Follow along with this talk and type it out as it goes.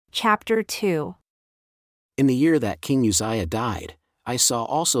Chapter 2. In the year that King Uzziah died, I saw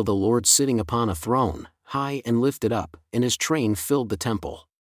also the Lord sitting upon a throne, high and lifted up, and his train filled the temple.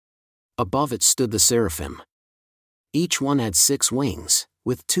 Above it stood the seraphim. Each one had 6 wings,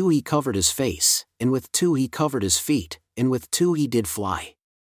 with 2 he covered his face, and with 2 he covered his feet, and with 2 he did fly.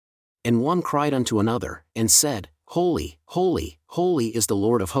 And one cried unto another, and said, Holy, holy, holy is the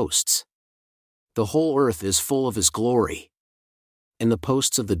Lord of hosts. The whole earth is full of his glory. And the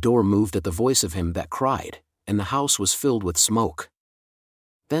posts of the door moved at the voice of him that cried, and the house was filled with smoke.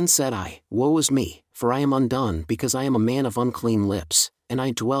 Then said I, Woe is me, for I am undone, because I am a man of unclean lips, and I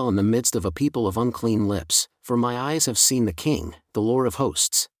dwell in the midst of a people of unclean lips, for my eyes have seen the King, the Lord of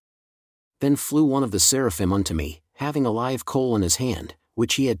hosts. Then flew one of the seraphim unto me, having a live coal in his hand,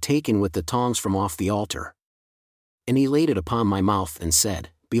 which he had taken with the tongs from off the altar. And he laid it upon my mouth and said,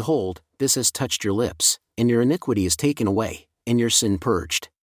 Behold, this has touched your lips, and your iniquity is taken away, and your sin purged.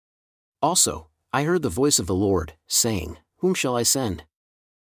 Also, I heard the voice of the Lord, saying, Whom shall I send?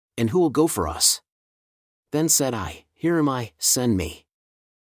 And who will go for us? Then said I, Here am I, send me.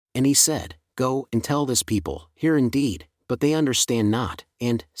 And he said, Go and tell this people, Hear indeed, but they understand not,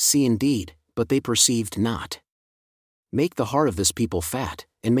 and see indeed, but they perceived not. Make the heart of this people fat,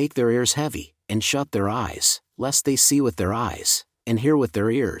 and make their ears heavy, and shut their eyes, lest they see with their eyes, and hear with their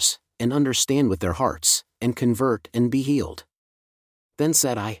ears, and understand with their hearts, and convert and be healed. Then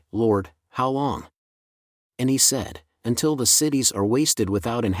said I, Lord, how long? And he said, Until the cities are wasted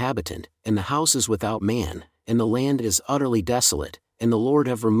without inhabitant, and the houses without man, and the land is utterly desolate, and the Lord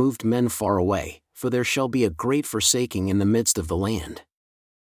have removed men far away, for there shall be a great forsaking in the midst of the land.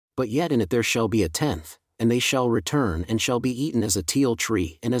 But yet in it there shall be a 10th, and they shall return and shall be eaten as a teil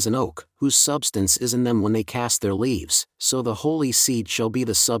tree and as an oak, whose substance is in them when they cast their leaves, so the holy seed shall be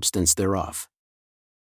the substance thereof.